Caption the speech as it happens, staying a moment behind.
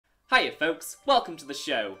Hiya folks, welcome to the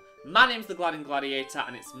show. My name's the Gladding Gladiator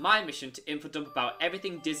and it's my mission to infodump about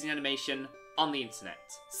everything Disney animation on the internet.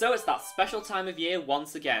 So it's that special time of year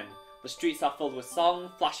once again. The streets are filled with song,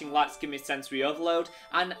 flashing lights give me sensory overload,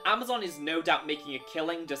 and Amazon is no doubt making a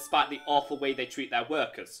killing despite the awful way they treat their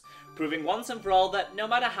workers, proving once and for all that no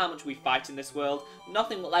matter how much we fight in this world,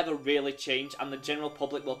 nothing will ever really change and the general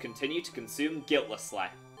public will continue to consume guiltlessly.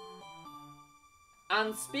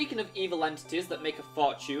 And speaking of evil entities that make a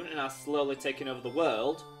fortune and are slowly taking over the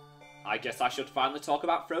world, I guess I should finally talk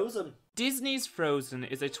about Frozen. Disney's Frozen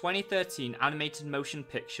is a 2013 animated motion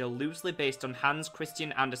picture loosely based on Hans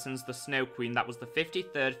Christian Andersen's The Snow Queen that was the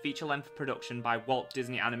 53rd feature-length production by Walt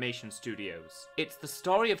Disney Animation Studios. It's the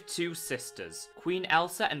story of two sisters, Queen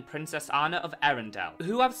Elsa and Princess Anna of Arendelle,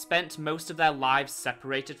 who have spent most of their lives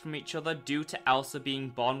separated from each other due to Elsa being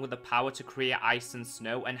born with the power to create ice and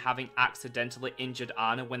snow and having accidentally injured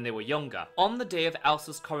Anna when they were younger. On the day of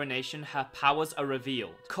Elsa's coronation, her powers are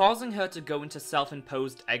revealed, causing her to go into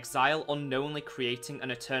self-imposed exile, unknowingly creating an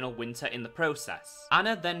eternal winter in the process.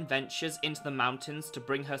 Anna then ventures into the mountains to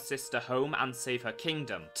bring her sister home and save her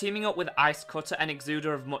kingdom, teaming up with Ice Cutter and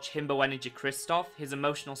exuder of much himbo energy Kristoff, his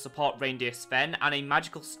emotional support reindeer Sven, and a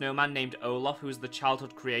magical snowman named Olaf who is the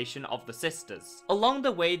childhood creation of the sisters. Along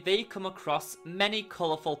the way they come across many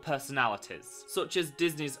colourful personalities, such as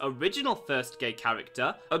Disney's original first gay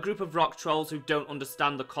character, a group of rock trolls who don't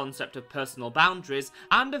understand the concept of personal boundaries,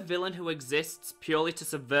 and a villain who exists purely to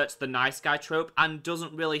subvert the nice guy trope and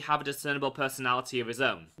doesn't really have a discernible personality of his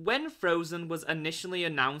own. When Frozen was initially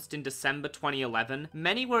announced in December 2011,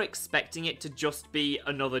 many were expecting it to just be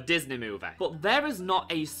another Disney movie. But there is not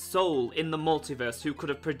a soul in the multiverse who could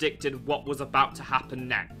have predicted what was about to happen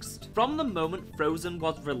next. From the moment Frozen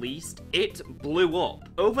was released, it blew up,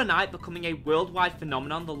 overnight becoming a worldwide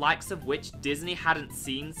phenomenon the likes of which Disney hadn't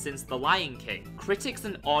seen since The Lion King. Critics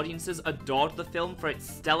and audiences adored the film for its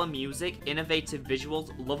stellar music, innovative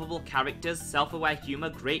visuals, lovable characters, self-aware humour,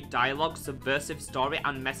 great dialogue, subversive story,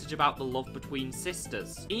 and message about the love between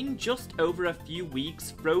sisters. In just over a few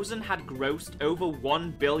weeks, Frozen had grossed over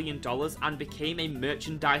 $1 billion and became a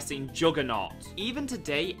merchandising juggernaut. Even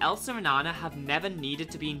today, Elsa and Anna have never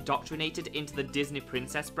needed to be indoctrinated into the Disney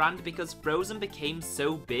Princess brand because Frozen became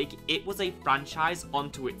so big, it was a franchise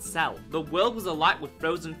unto itself. The world was alight with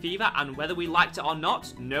Frozen fever, and whether we liked it or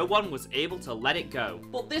not, no one was able to let it go.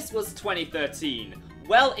 But this was 2013.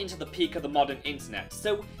 Well into the peak of the modern internet,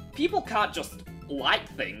 so people can't just like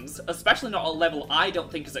things, especially not at a level I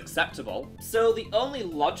don't think is acceptable. So the only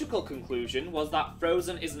logical conclusion was that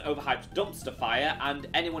Frozen is an overhyped dumpster fire and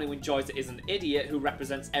anyone who enjoys it is an idiot who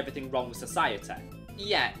represents everything wrong with society.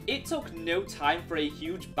 Yeah, it took no time for a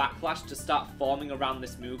huge backlash to start forming around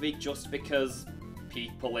this movie just because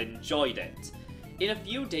people enjoyed it. In a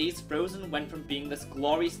few days, Frozen went from being this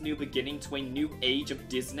glorious new beginning to a new age of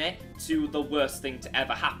Disney to the worst thing to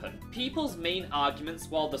ever happen. People's main arguments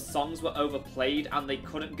were the songs were overplayed and they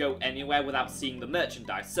couldn't go anywhere without seeing the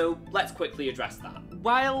merchandise, so let's quickly address that.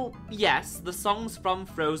 While, yes, the songs from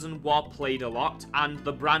Frozen were played a lot and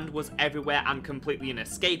the brand was everywhere and completely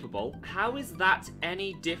inescapable, how is that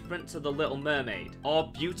any different to The Little Mermaid,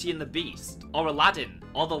 or Beauty and the Beast, or Aladdin,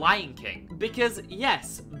 or The Lion King? Because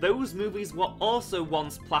yes, those movies were also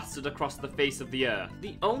once plastered across the face of the earth.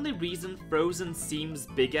 The only reason Frozen seems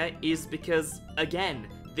bigger is because, again,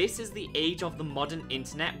 this is the age of the modern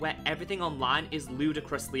internet where everything online is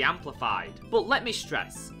ludicrously amplified. But let me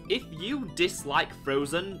stress, if you dislike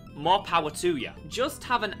Frozen, more power to you. Just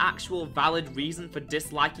have an actual valid reason for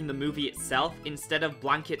disliking the movie itself instead of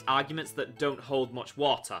blanket arguments that don't hold much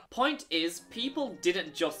water. Point is, people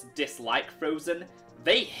didn't just dislike Frozen,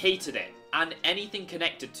 they hated it, and anything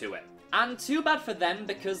connected to it. And too bad for them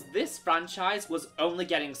because this franchise was only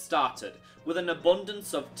getting started, with an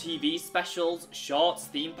abundance of TV specials, shorts,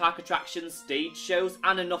 theme park attractions, stage shows,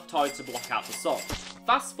 and enough toys to block out the sun.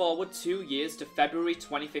 Fast forward 2 years to February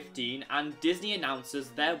 2015 and Disney announces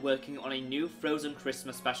they're working on a new Frozen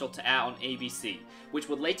Christmas special to air on ABC, which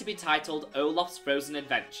would later be titled Olaf's Frozen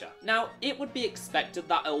Adventure. Now, it would be expected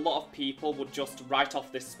that a lot of people would just write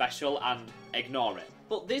off this special and ignore it.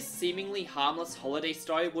 But this seemingly harmless holiday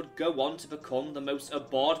story would go on to become the most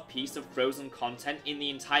abhorred piece of Frozen content in the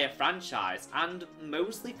entire franchise, and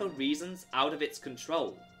mostly for reasons out of its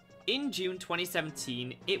control. In June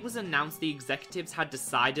 2017, it was announced the executives had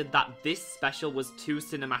decided that this special was too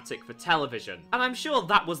cinematic for television. And I'm sure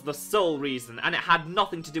that was the sole reason, and it had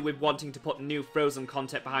nothing to do with wanting to put new Frozen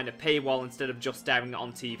content behind a paywall instead of just airing it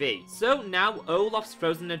on TV. So now, Olaf's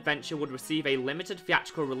Frozen adventure would receive a limited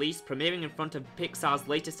theatrical release premiering in front of Pixar's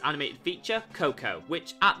latest animated feature, Coco,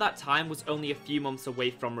 which at that time was only a few months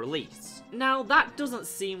away from release. Now, that doesn't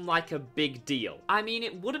seem like a big deal. I mean,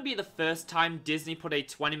 it wouldn't be the first time Disney put a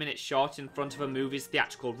 20-minute short in front of a movie's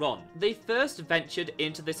theatrical run. They first ventured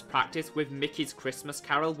into this practice with Mickey's Christmas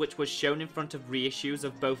Carol, which was shown in front of reissues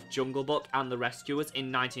of both Jungle Book and The Rescuers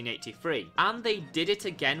in 1983. And they did it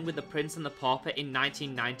again with The Prince and the Pauper in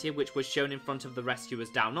 1990, which was shown in front of The Rescuers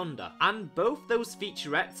Down Under. And both those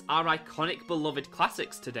featurettes are iconic beloved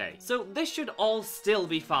classics today. So this should all still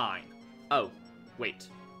be fine. Oh, wait.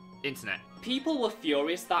 Internet. People were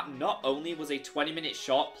furious that not only was a 20-minute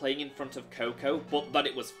short playing in front of Coco, but that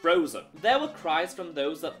it was Frozen. There were cries from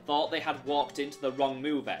those that thought they had walked into the wrong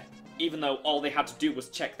movie, even though all they had to do was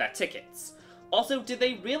check their tickets. Also, did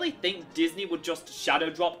they really think Disney would just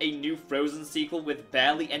shadow drop a new Frozen sequel with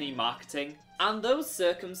barely any marketing? And those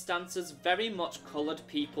circumstances very much coloured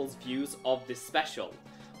people's views of this special.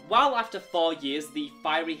 While after 4 years the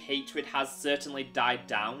fiery hatred has certainly died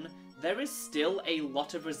down, there is still a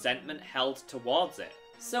lot of resentment held towards it.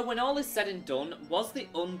 So when all is said and done, was the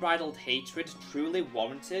unbridled hatred truly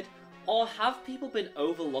warranted, or have people been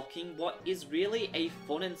overlooking what is really a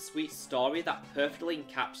fun and sweet story that perfectly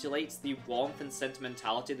encapsulates the warmth and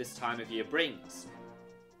sentimentality this time of year brings?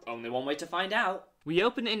 Only one way to find out. We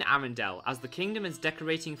open in Arendelle, as the kingdom is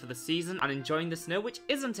decorating for the season and enjoying the snow, which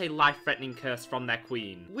isn't a life-threatening curse from their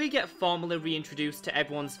queen. We get formally reintroduced to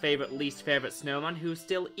everyone's least favourite snowman, who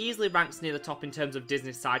still easily ranks near the top in terms of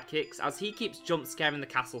Disney sidekicks, as he keeps jump-scaring the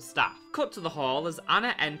castle staff. Cut to the hall as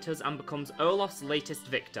Anna enters and becomes Olaf's latest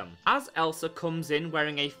victim. As Elsa comes in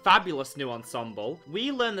wearing a fabulous new ensemble,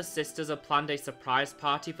 we learn the sisters have planned a surprise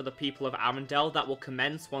party for the people of Arendelle that will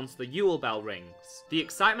commence once the Yule bell rings. The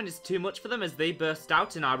excitement is too much for them as they burst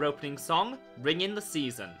out in our opening song, Ring in the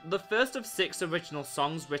Season, the first of 6 original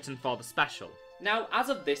songs written for the special. Now, as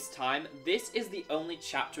of this time, this is the only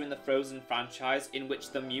chapter in the Frozen franchise in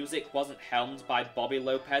which the music wasn't helmed by Bobby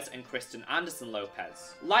Lopez and Kristen Anderson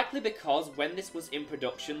Lopez. Likely because when this was in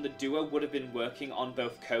production, the duo would have been working on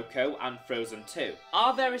both Coco and Frozen 2.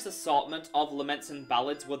 Our various assortment of laments and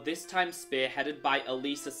ballads were this time spearheaded by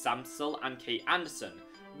Elisa Samsel and Kate Anderson,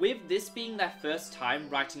 with this being their first time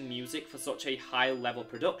writing music for such a high-level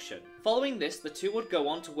production. Following this, the two would go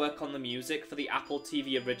on to work on the music for the Apple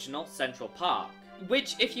TV original, Central Park,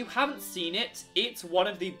 which, if you haven't seen it, it's one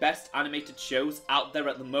of the best animated shows out there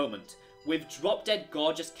at the moment, with drop-dead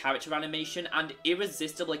gorgeous character animation and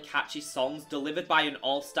irresistibly catchy songs delivered by an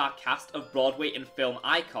all-star cast of Broadway and film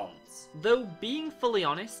icons. Though, being fully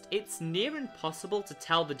honest, it's near impossible to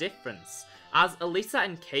tell the difference, as Elisa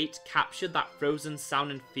and Kate captured that Frozen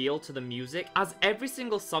sound and feel to the music, as every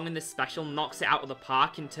single song in this special knocks it out of the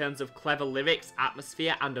park in terms of clever lyrics,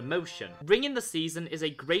 atmosphere, and emotion. Ring in the Season is a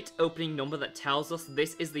great opening number that tells us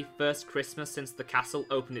this is the first Christmas since the castle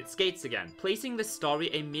opened its gates again, placing this story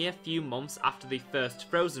a mere few months after the first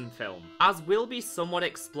Frozen film, as we'll be somewhat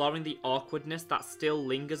exploring the awkwardness that still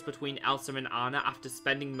lingers between Elsa and Anna after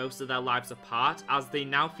spending most of their lives apart, as they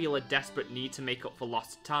now feel a desperate need to make up for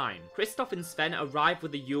lost time. Kristoff and Sven arrive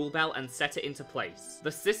with the Yule bell and set it into place.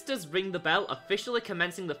 The sisters ring the bell, officially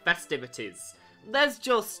commencing the festivities. There's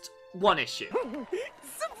just one issue.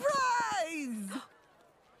 Surprise!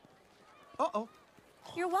 Uh-oh.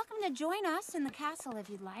 You're welcome to join us in the castle if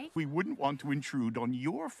you'd like. We wouldn't want to intrude on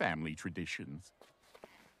your family traditions.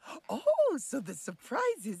 Oh, so the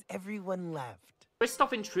surprise is everyone left.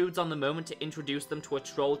 Kristoff intrudes on the moment to introduce them to a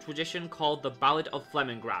troll tradition called the Ballad of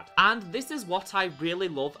Flemingrad. And this is what I really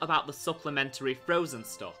love about the supplementary Frozen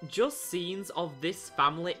stuff. Just scenes of this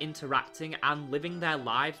family interacting and living their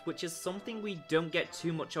lives, which is something we don't get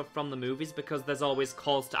too much of from the movies because there's always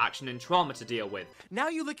calls to action and trauma to deal with. Now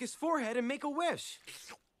you lick his forehead and make a wish.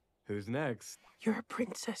 Who's next? You're a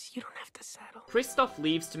princess, you don't have to settle. Kristoff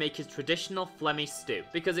leaves to make his traditional Flemish stew,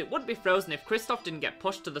 because it wouldn't be Frozen if Kristoff didn't get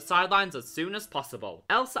pushed to the sidelines as soon as possible.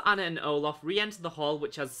 Elsa, Anna and Olaf re-enter the hall,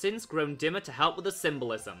 which has since grown dimmer to help with the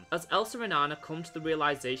symbolism, as Elsa and Anna come to the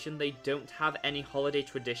realization they don't have any holiday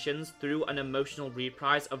traditions through an emotional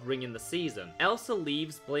reprise of Ring in the Season. Elsa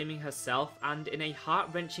leaves blaming herself and in a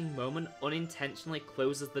heart-wrenching moment unintentionally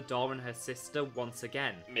closes the door on her sister once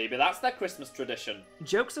again. Maybe that's their Christmas tradition.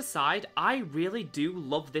 Jokes aside, I really really do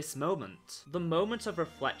love this moment. The moment of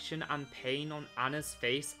reflection and pain on Anna's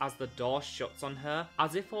face as the door shuts on her,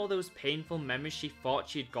 as if all those painful memories she thought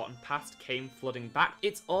she'd gotten past came flooding back.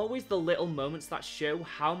 It's always the little moments that show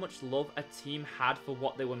how much love a team had for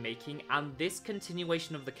what they were making, and this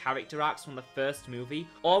continuation of the character arcs from the first movie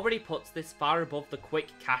already puts this far above the quick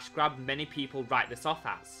cash grab many people write this off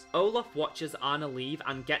as. Olaf watches Anna leave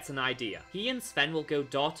and gets an idea. He and Sven will go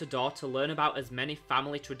door to door to learn about as many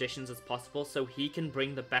family traditions as possible so he can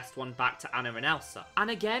bring the best one back to Anna and Elsa.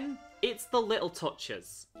 And again, it's the little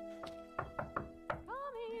touches.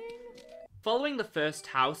 Following the first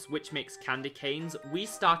house, which makes candy canes, we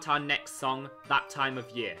start our next song, That Time of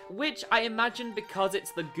Year, which I imagine because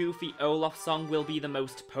it's the goofy Olaf song will be the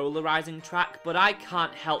most polarizing track, but I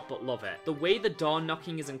can't help but love it. The way the door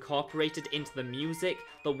knocking is incorporated into the music,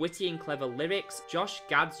 the witty and clever lyrics, Josh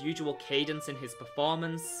Gad's usual cadence in his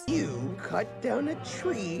performance. You cut down a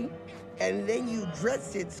tree and then you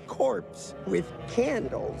dress its corpse with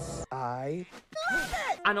candles. I love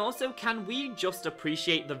it! And also, can we just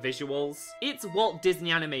appreciate the visuals? It's Walt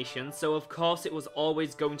Disney Animation, so of course it was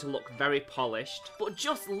always going to look very polished, but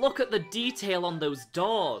just look at the detail on those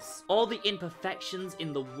doors. All the imperfections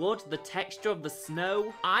in the wood, the texture of the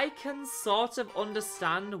snow. I can sort of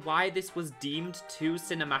understand why this was deemed too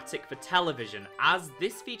cinematic for television, as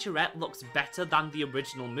this featurette looks better than the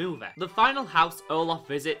original movie. The final house Olaf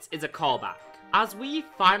visits is a callback, as we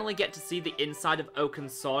finally get to see the inside of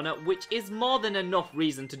Oaken's sauna, which is more than enough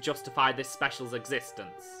reason to justify this special's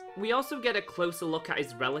existence. We also get a closer look at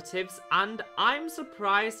his relatives, and I'm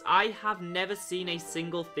surprised I have never seen a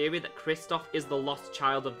single theory that Kristoff is the lost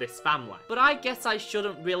child of this family. But I guess I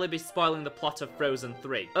shouldn't really be spoiling the plot of Frozen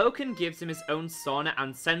 3. Oaken gives him his own sauna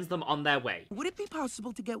and sends them on their way. Would it be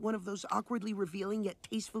possible to get one of those awkwardly revealing yet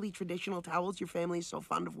tastefully traditional towels your family is so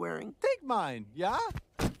fond of wearing? Take mine, yeah?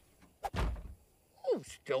 Oh,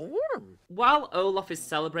 still warm. While Olaf is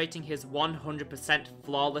celebrating his 100%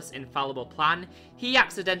 flawless infallible plan, he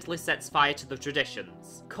accidentally sets fire to the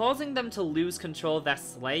traditions, causing them to lose control of their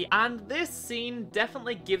sleigh, and this scene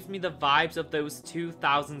definitely gives me the vibes of those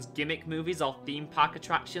 2000s gimmick movies or theme park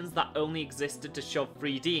attractions that only existed to shove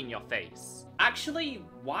 3D in your face. Actually,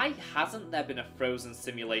 why hasn't there been a Frozen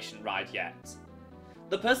simulation ride yet?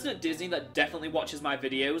 The person at Disney that definitely watches my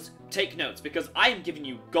videos, take notes because I am giving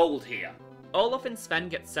you gold here. Olaf and Sven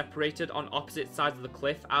get separated on opposite sides of the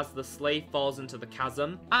cliff as the sleigh falls into the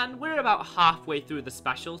chasm, and we're about halfway through the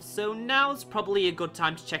special, so now's probably a good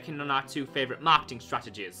time to check in on our two favourite marketing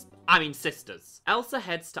strategies. I mean sisters. Elsa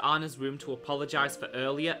heads to Anna's room to apologise for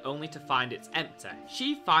earlier, only to find it's empty.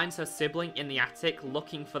 She finds her sibling in the attic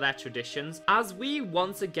looking for their traditions, as we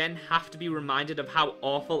once again have to be reminded of how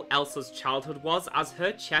awful Elsa's childhood was, as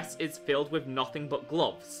her chest is filled with nothing but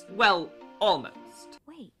gloves. Well, almost.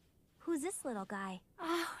 Wait, who's this little guy?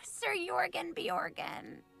 Oh, Sir Jorgen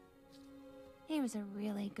Bjorgen. He was a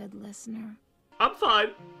really good listener. I'm fine.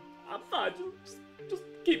 Just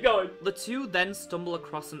keep going. The two then stumble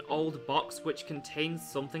across an old box which contains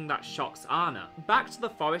something that shocks Anna. Back to the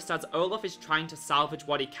forest as Olaf is trying to salvage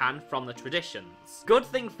what he can from the traditions. Good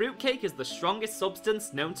thing fruitcake is the strongest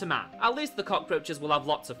substance known to man. At least the cockroaches will have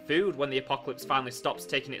lots of food when the apocalypse finally stops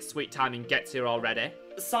taking its sweet time and gets here already.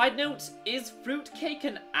 Side note, is fruitcake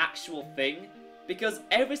an actual thing? Because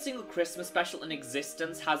every single Christmas special in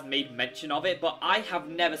existence has made mention of it, but I have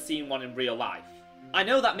never seen one in real life. I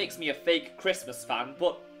know that makes me a fake Christmas fan,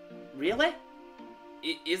 but really?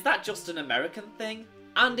 Is that just an American thing?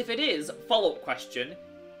 And if it is, follow-up question,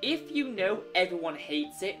 if you know everyone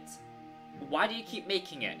hates it, why do you keep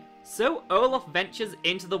making it? So Olaf ventures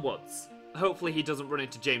into the woods. Hopefully he doesn't run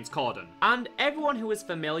into James Corden. And everyone who is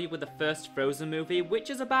familiar with the first Frozen movie, which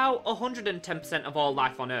is about 110% of all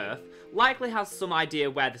life on Earth, likely has some idea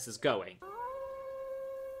where this is going.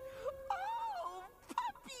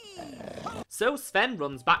 So Sven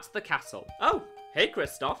runs back to the castle. Oh, hey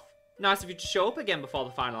Kristoff. Nice of you to show up again before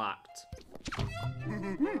the final act.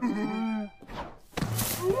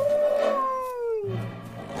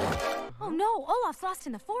 Oh no, Olaf's lost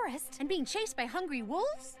in the forest and being chased by hungry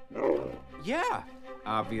wolves? Yeah,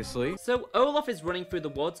 obviously. So Olaf is running through the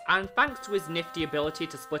woods and thanks to his nifty ability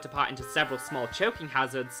to split apart into several small choking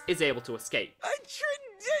hazards, is able to escape. A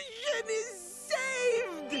tradition is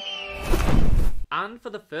saved! And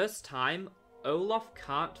for the first time, Olaf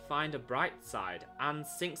can't find a bright side and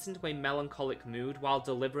sinks into a melancholic mood while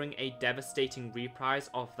delivering a devastating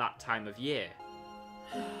reprise of That Time of Year.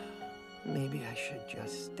 Maybe I should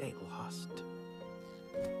just stay lost.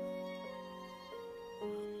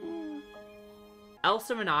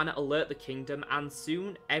 Elsa and Anna alert the kingdom and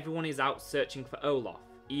soon everyone is out searching for Olaf.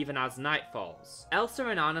 even as night falls. Elsa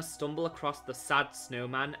and Anna stumble across the sad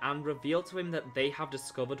snowman and reveal to him that they have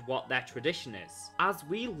discovered what their tradition is. As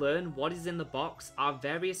we learn what is in the box are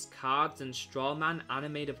various cards and straw man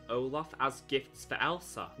animated of Olaf as gifts for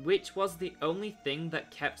Elsa, which was the only thing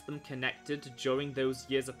that kept them connected during those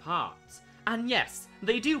years apart. And yes,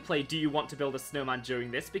 they do play Do You Want to Build a Snowman during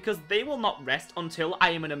this because they will not rest until I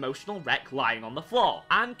am an emotional wreck lying on the floor.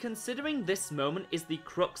 And considering this moment is the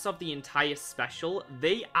crux of the entire special,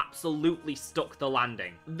 they absolutely stuck the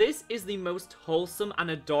landing. This is the most wholesome and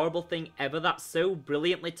adorable thing ever that so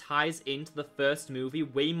brilliantly ties into the first movie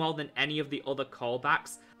way more than any of the other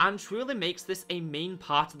callbacks, and truly makes this a main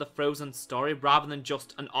part of the Frozen story rather than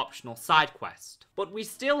just an optional side quest. But we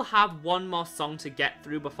still have one more song to get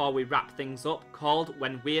through before we wrap things up, called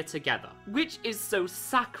When We're Together, which is so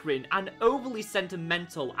saccharine and overly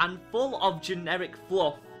sentimental and full of generic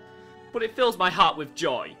fluff, but it fills my heart with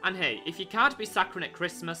joy. And hey, if you can't be saccharine at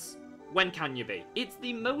Christmas, when can you be? It's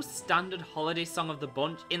the most standard holiday song of the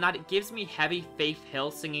bunch in that it gives me heavy Faith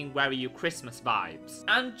Hill singing Where Are You Christmas vibes.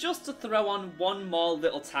 And just to throw on one more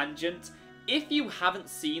little tangent, if you haven't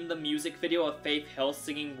seen the music video of Faith Hill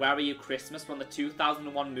singing Where Are You Christmas from the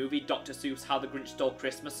 2001 movie Dr. Seuss How the Grinch Stole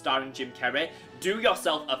Christmas starring Jim Carrey, do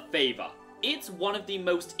yourself a favour. It's one of the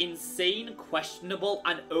most insane, questionable,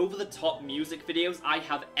 and over-the-top music videos I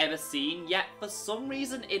have ever seen, yet for some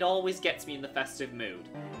reason it always gets me in the festive mood.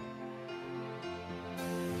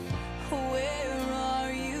 Where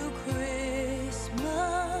are you,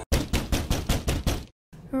 Christmas?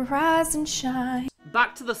 Rise and shine.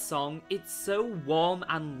 Back to the song, it's so warm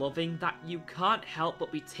and loving that you can't help but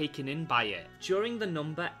be taken in by it. During the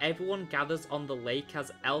number, everyone gathers on the lake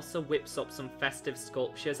as Elsa whips up some festive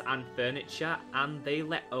sculptures and furniture, and they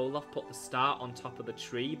let Olaf put the star on top of the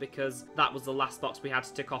tree because that was the last box we had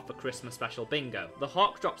to tick off for Christmas special bingo. The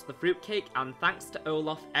hawk drops the fruitcake, and thanks to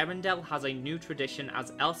Olaf, Arendelle has a new tradition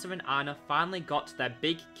as Elsa and Anna finally got their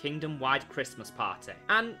big kingdom-wide Christmas party.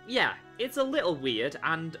 And yeah, it's a little weird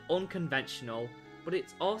and unconventional, but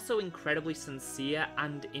it's also incredibly sincere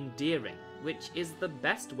and endearing, which is the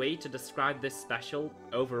best way to describe this special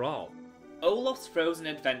overall. Olaf's Frozen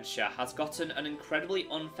adventure has gotten an incredibly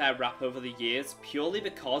unfair rap over the years purely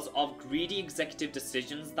because of greedy executive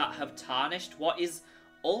decisions that have tarnished what is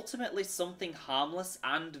ultimately something harmless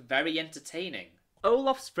and very entertaining.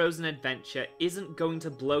 Olaf's Frozen adventure isn't going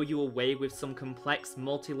to blow you away with some complex,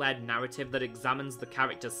 multi-layered narrative that examines the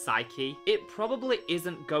character's psyche. It probably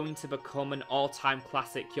isn't going to become an all-time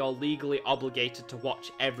classic you're legally obligated to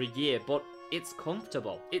watch every year, but it's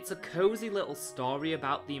comfortable. It's a cozy little story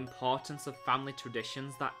about the importance of family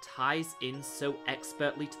traditions that ties in so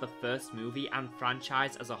expertly to the first movie and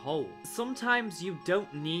franchise as a whole. Sometimes you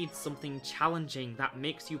don't need something challenging that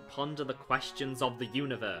makes you ponder the questions of the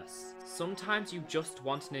universe. Sometimes you just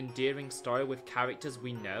want an endearing story with characters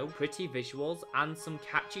we know, pretty visuals, and some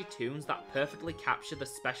catchy tunes that perfectly capture the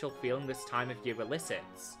special feeling this time of year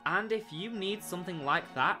elicits. And if you need something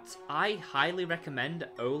like that, I highly recommend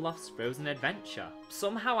Olaf's Frozen Adventure.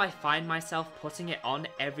 Somehow I find myself putting it on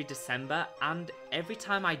every December, and every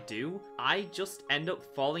time I do, I just end up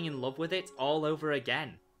falling in love with it all over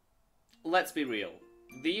again. Let's be real.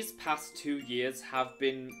 These past 2 years have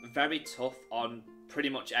been very tough on pretty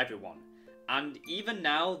much everyone, and even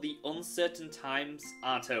now the uncertain times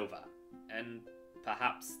aren't over, and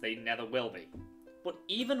perhaps they never will be. But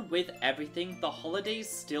even with everything, the holidays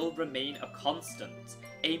still remain a constant,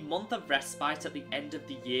 a month of respite at the end of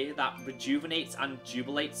the year that rejuvenates and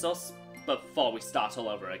jubilates us before we start all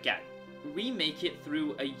over again. We make it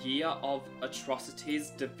through a year of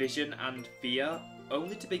atrocities, division and fear,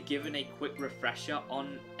 only to be given a quick refresher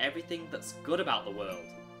on everything that's good about the world.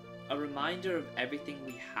 A reminder of everything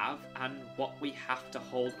we have and what we have to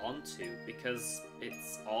hold on to, because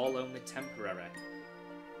it's all only temporary.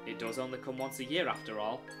 It does only come once a year after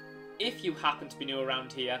all. If you happen to be new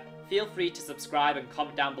around here, feel free to subscribe and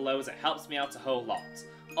comment down below as it helps me out a whole lot.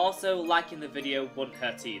 Also, liking the video wouldn't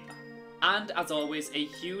hurt either. And as always, a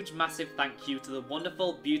huge massive thank you to the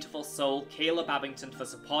wonderful, beautiful soul Caleb Abington for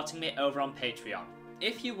supporting me over on Patreon.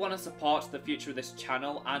 If you want to support the future of this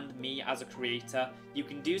channel and me as a creator, you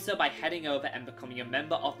can do so by heading over and becoming a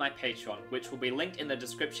member of my Patreon, which will be linked in the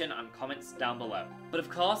description and comments down below. But of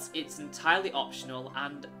course, it's entirely optional,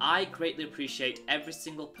 and I greatly appreciate every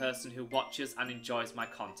single person who watches and enjoys my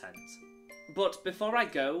content. But before I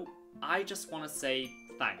go, I just want to say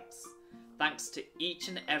thanks. Thanks to each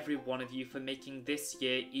and every one of you for making this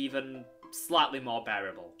year even slightly more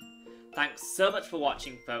bearable. Thanks so much for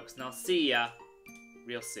watching, folks, and I'll see ya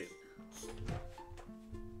real soon.